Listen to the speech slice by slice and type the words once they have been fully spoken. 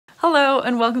Hello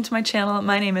and welcome to my channel.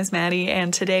 My name is Maddie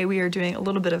and today we are doing a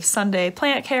little bit of Sunday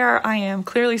plant care. I am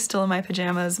clearly still in my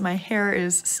pajamas. My hair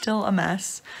is still a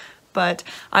mess, but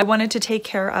I wanted to take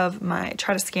care of my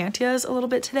Tradescantias a little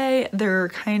bit today. They're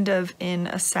kind of in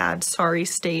a sad, sorry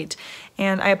state,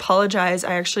 and I apologize.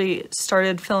 I actually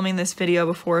started filming this video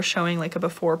before showing like a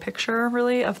before picture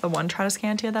really of the one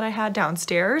Tradescantia that I had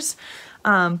downstairs.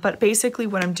 But basically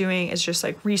what I'm doing is just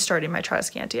like restarting my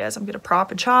Tradescantias. I'm gonna prop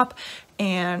and chop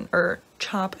or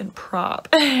chop and prop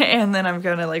and then I'm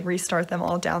gonna like restart them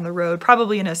all down the road,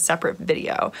 probably in a separate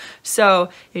video. So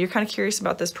if you're kind of curious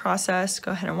about this process,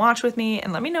 go ahead and watch with me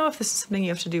and let me know if this is something you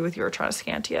have to do with your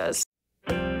Tradescantias.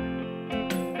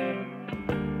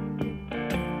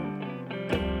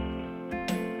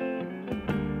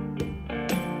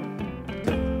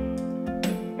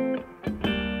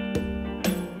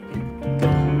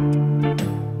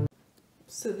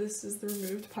 So this is the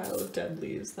removed pile of dead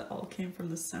leaves that all came from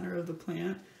the center of the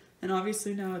plant. And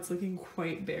obviously now it's looking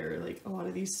quite bare. Like a lot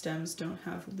of these stems don't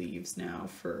have leaves now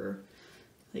for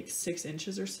like 6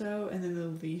 inches or so. And then the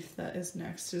leaf that is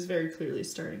next is very clearly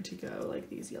starting to go, like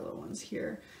these yellow ones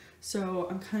here. So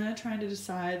I'm kind of trying to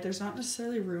decide, there's not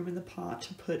necessarily room in the pot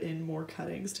to put in more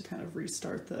cuttings to kind of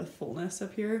restart the fullness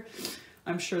up here.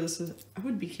 I'm sure I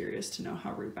would be curious to know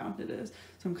how root bound it is.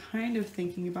 So I'm kind of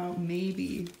thinking about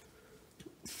maybe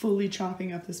fully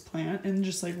chopping up this plant and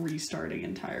just like restarting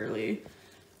entirely.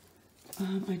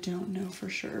 I don't know for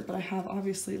sure, but I have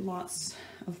obviously lots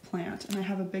of plant and I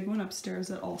have a big one upstairs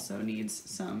that also needs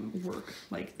some work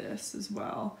like this as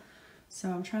well. So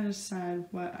I'm trying to decide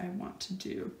what I want to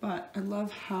do, but I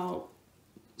love how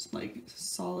like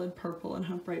solid purple and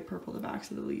how bright purple the backs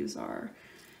of the leaves are.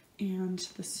 And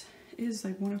this is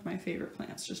like one of my favorite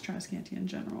plants, just Tradescantia in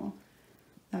general.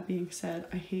 That being said,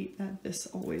 I hate that this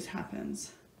always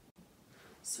happens.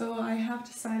 So I have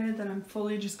decided that I'm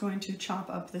fully just going to chop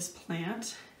up this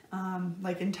plant,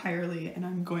 like entirely, and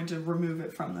I'm going to remove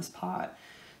it from this pot.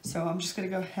 So I'm just going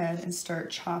to go ahead and start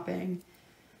chopping,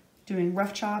 doing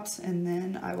rough chops, and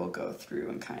then I will go through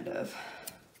and kind of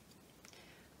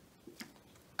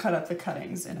cut up the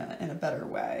cuttings in a better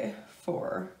way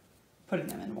for putting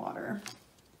them in water.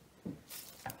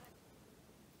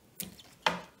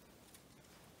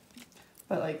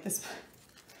 But like this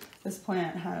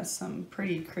plant has some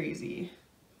pretty crazy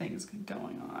things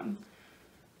going on.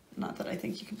 Not that I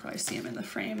think you can probably see them in the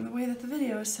frame the way that the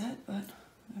video is set, but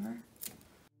whatever.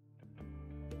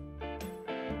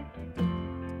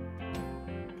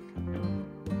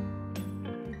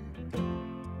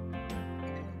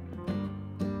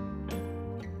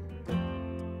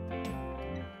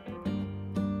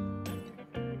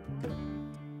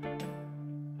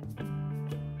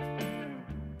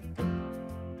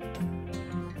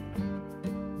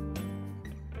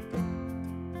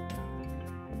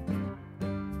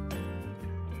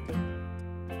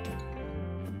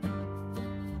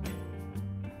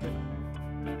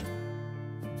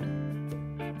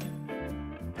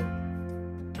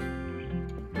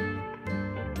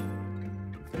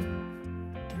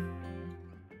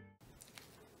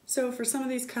 So for some of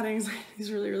these cuttings,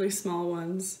 these really small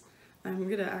ones, I'm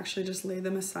gonna actually just lay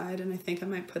them aside and I think I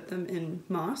might put them in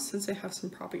moss since I have some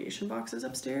propagation boxes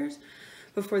upstairs.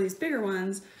 But for these bigger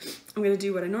ones, I'm gonna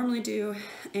do what I normally do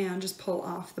and just pull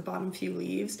off the bottom few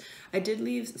leaves. I did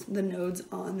leave the nodes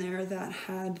on there that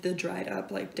had the dried up,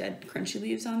 like dead crunchy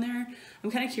leaves on there.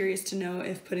 I'm kind of curious to know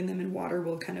if putting them in water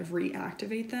will kind of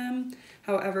reactivate them.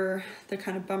 However, the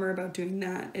kind of bummer about doing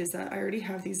that is that I already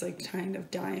have these like kind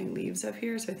of dying leaves up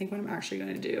here. So I think what I'm actually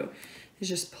gonna do is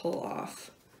just pull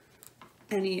off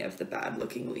any of the bad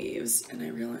looking leaves. And I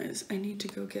realize I need to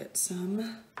go get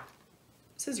some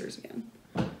scissors again.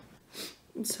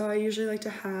 So I usually like to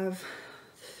have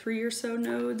 3 or so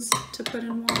nodes to put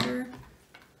in water.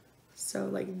 So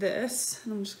like this,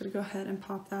 and I'm just gonna go ahead and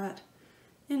pop that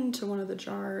into one of the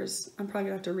jars. I'm probably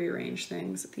gonna have to rearrange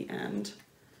things at the end.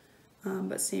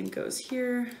 But same goes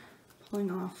here,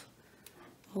 pulling off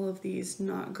all of these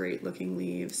not great looking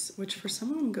leaves, which for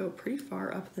some of them go pretty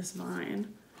far up this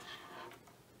vine.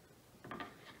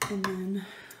 And then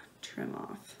trim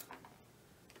off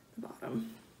the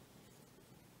bottom.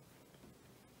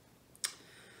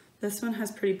 This one has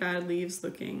pretty bad leaves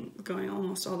going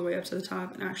almost all the way up to the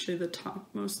top, and actually the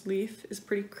topmost leaf is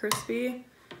pretty crispy.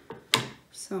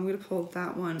 So I'm gonna pull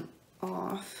that one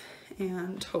off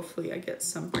and hopefully I get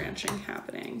some branching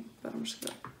happening, but I'm just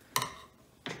gonna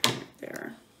trim it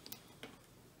there.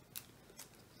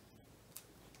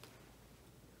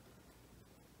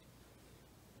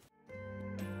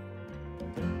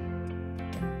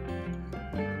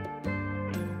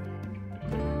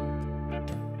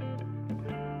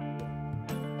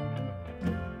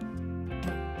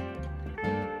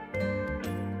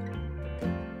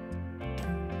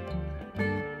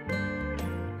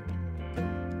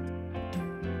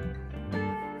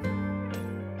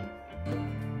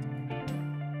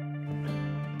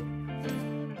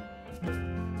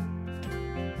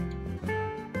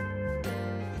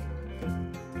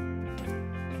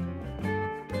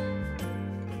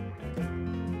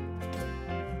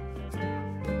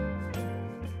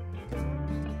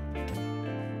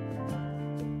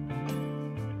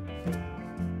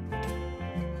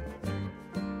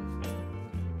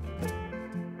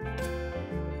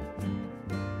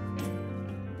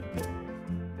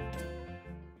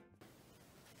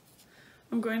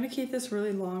 I'm going to keep this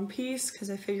really long piece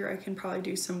because I figure I can probably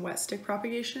do some wet stick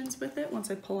propagations with it once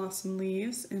I pull off some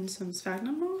leaves and some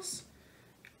sphagnum moss.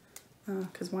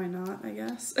 Because why not, I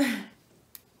guess.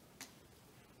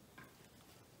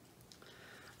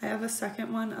 I have a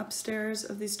second one upstairs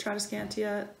of these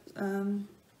Tradescantia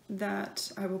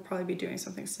that I will probably be doing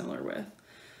something similar with.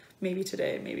 Maybe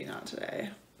today, maybe not today,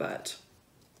 but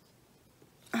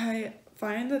I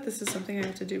find that this is something I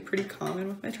have to do pretty common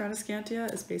with my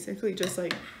Tradescantia. It's basically just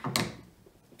like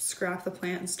scrap the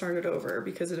plant and start it over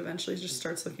because it eventually just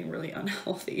starts looking really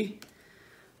unhealthy.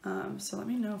 So let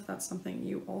me know if that's something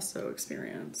you also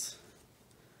experience.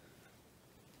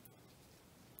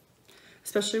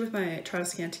 Especially with my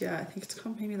Tradescantia, I think it's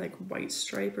called maybe like white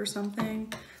stripe or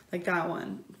something. Like that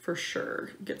one for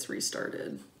sure gets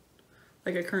restarted.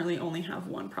 Like I currently only have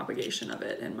one propagation of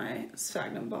it in my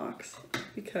sphagnum box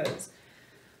because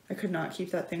I could not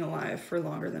keep that thing alive for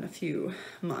longer than a few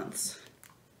months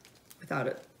without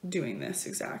it doing this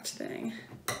exact thing.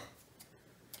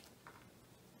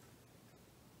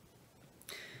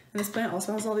 And this plant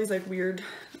also has all these like weird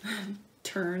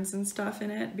turns and stuff in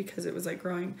it because it was like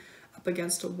growing up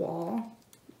against a wall,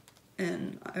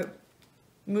 and I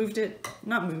moved it,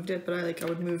 not moved it, but I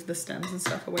would move the stems and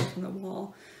stuff away from the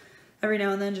wall every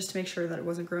now and then just to make sure that it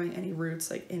wasn't growing any roots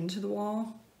like into the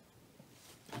wall.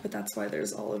 But that's why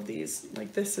there's all of these,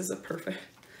 like this is a perfect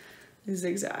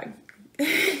zigzag.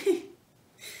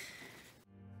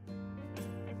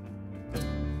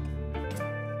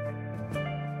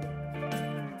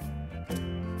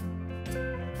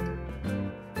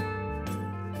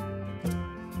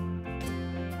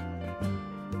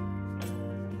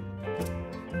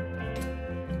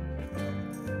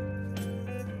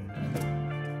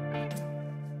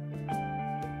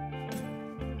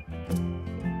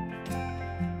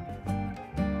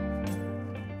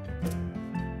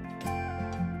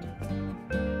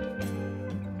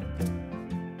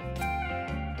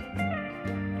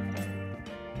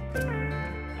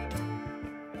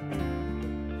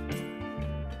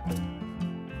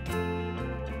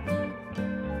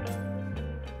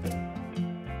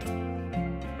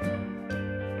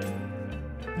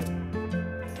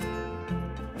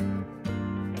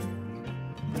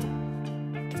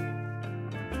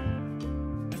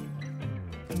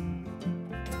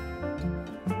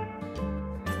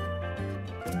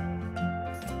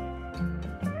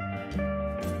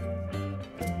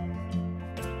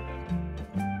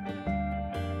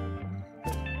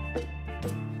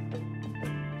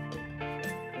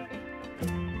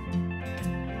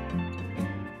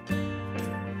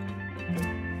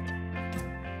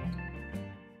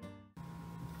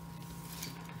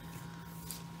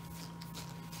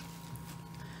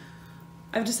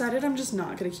 I've decided I'm just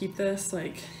not gonna keep this.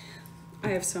 Like, I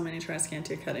have so many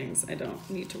Tradescantia cuttings, I don't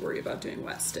need to worry about doing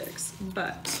wet sticks.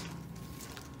 But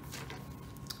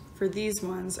for these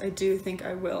ones, I do think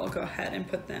I will go ahead and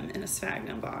put them in a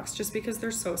sphagnum box just because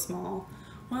they're so small.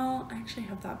 Well, I actually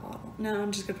have that bottle. No,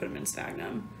 I'm just gonna put them in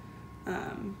sphagnum.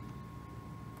 I'm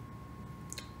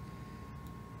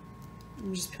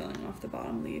just peeling off the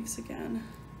bottom leaves again.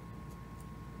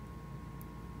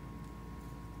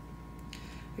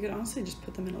 I could honestly just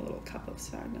put them in a little cup of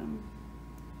sphagnum.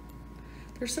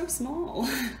 They're so small.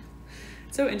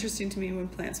 It's so interesting to me when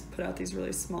plants put out these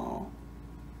really small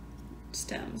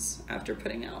stems after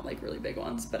putting out like really big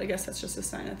ones, but I guess that's just a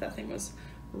sign that that thing was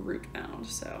root bound.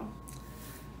 So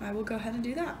I will go ahead and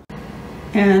do that.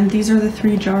 And these are the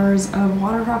 3 jars of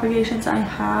water propagations I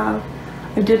have.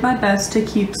 I did my best to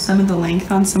keep some of the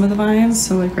length on some of the vines,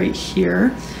 so like right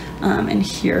here and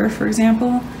here, for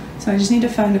example. So I just need to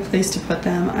find a place to put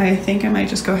them. I think I might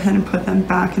just go ahead and put them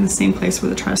back in the same place where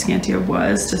the Tradescantia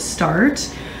was to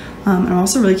start. I'm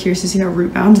also really curious to see how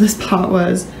root bound this pot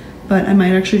was, but I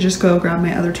might actually just go grab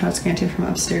my other Tradescantia from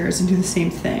upstairs and do the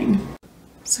same thing.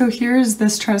 So here's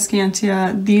this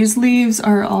Tradescantia. These leaves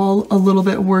are all a little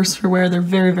bit worse for wear. They're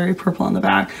very, very purple on the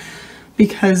back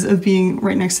because of being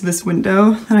right next to this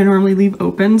window that I normally leave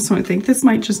open. So I think this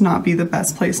might just not be the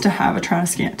best place to have a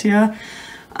Tradescantia.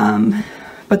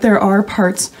 But there are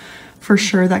parts for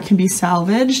sure that can be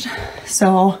salvaged.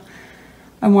 So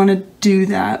I want to do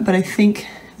that, but I think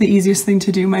the easiest thing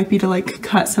to do might be to like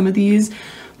cut some of these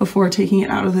before taking it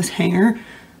out of this hanger,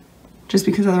 just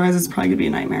because otherwise it's probably gonna be a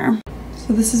nightmare.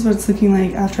 So this is what it's looking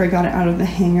like after I got it out of the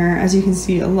hanger. As you can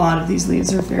see, a lot of these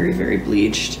leaves are very, very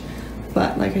bleached,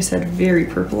 but like I said, very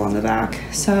purple on the back.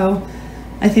 So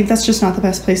I think that's just not the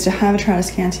best place to have a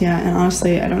Tradescantia, and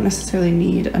honestly, I don't necessarily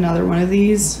need another one of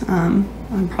these.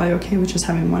 I'm probably okay with just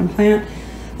having one plant.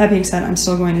 That being said, I'm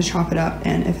still going to chop it up,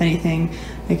 and if anything,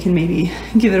 I can maybe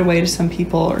give it away to some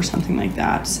people or something like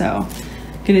that. So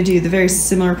I'm gonna do the very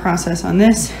similar process on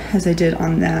this as I did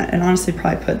on that, and honestly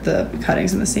probably put the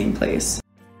cuttings in the same place.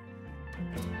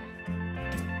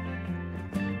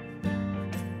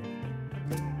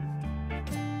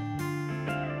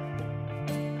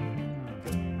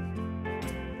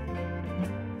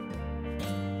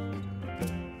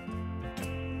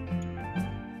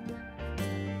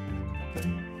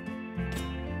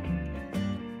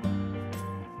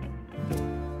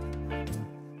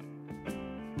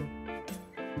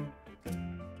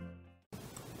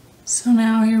 So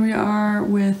now here we are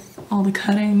with all the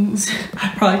cuttings.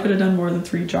 I probably could have done more than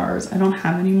 3 jars. I don't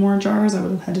have any more jars. I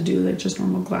would have had to do like just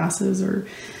normal glasses or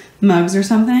mugs or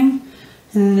something.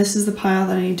 And then this is the pile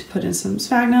that I need to put in some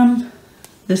sphagnum.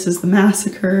 This is the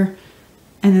massacre.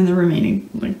 And then the remaining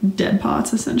like dead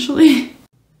pots essentially.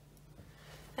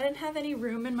 I didn't have any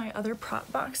room in my other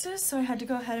prop boxes, so I had to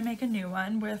go ahead and make a new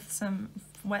one with some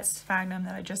wet sphagnum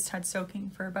that I just had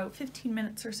soaking for about 15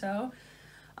 minutes or so.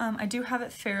 I do have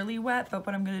it fairly wet, but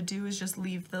what I'm going to do is just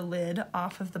leave the lid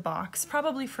off of the box,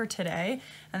 probably for today,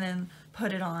 and then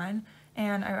put it on.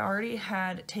 And I already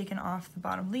had taken off the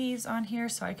bottom leaves on here,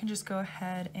 so I can just go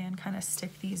ahead and kind of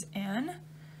stick these in.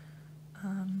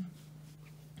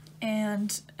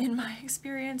 And in my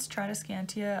experience,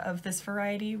 Tradescantia of this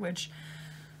variety, which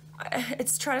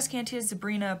it's Tradescantia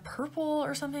Sabrina Purple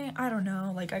or something, I don't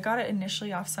know. Like, I got it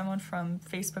initially off someone from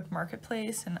Facebook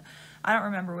Marketplace, and I don't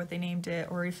remember what they named it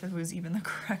or if it was even the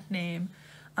correct name.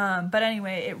 But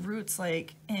anyway, it roots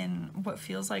like in what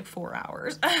feels like 4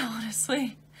 hours,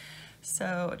 honestly.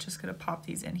 So just gonna pop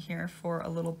these in here for a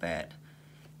little bit,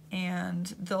 and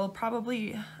they'll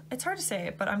probably, it's hard to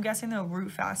say, but I'm guessing they'll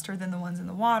root faster than the ones in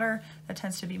the water. That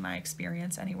tends to be my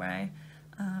experience anyway.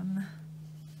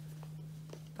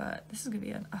 But this is gonna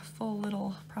be a full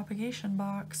little propagation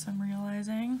box, I'm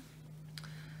realizing.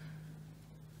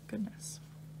 Goodness.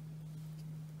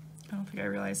 I don't think I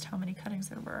realized how many cuttings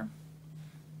there were.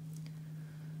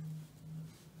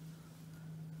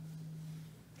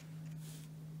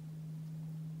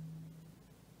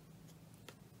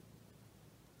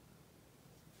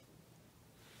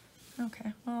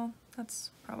 Okay, well, that's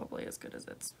probably as good as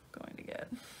it's going to get.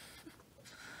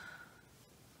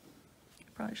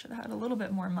 Probably should have had a little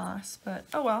bit more moss, but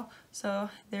oh well. So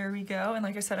there we go. And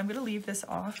like I said, I'm gonna leave this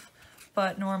off,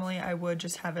 but normally I would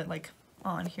just have it like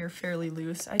on here fairly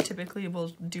loose. I typically will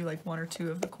do like 1 or 2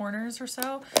 of the corners or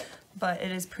so, but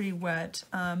it is pretty wet.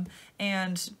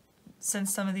 And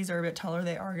since some of these are a bit taller,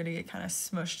 they are gonna get kind of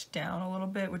smushed down a little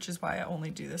bit, which is why I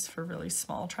only do this for really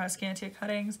small Tradescantia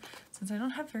cuttings. Since I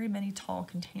don't have very many tall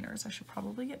containers, I should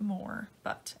probably get more,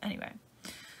 but anyway,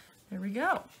 there we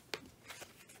go.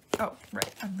 Oh,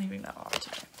 right, I'm leaving that off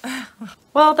today.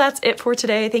 Well, that's it for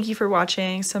today. Thank you for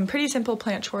watching. Some pretty simple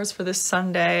plant chores for this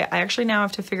Sunday. I actually now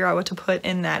have to figure out what to put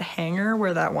in that hanger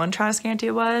where that one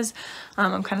Tradescantia was.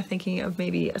 I'm kind of thinking of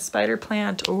maybe a spider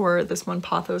plant or this one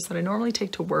pothos that I normally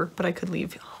take to work, but I could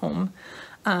leave home.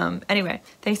 Anyway,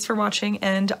 thanks for watching,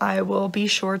 and I will be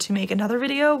sure to make another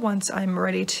video once I'm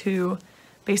ready to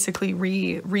basically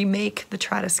remake the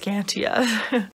Tradescantia.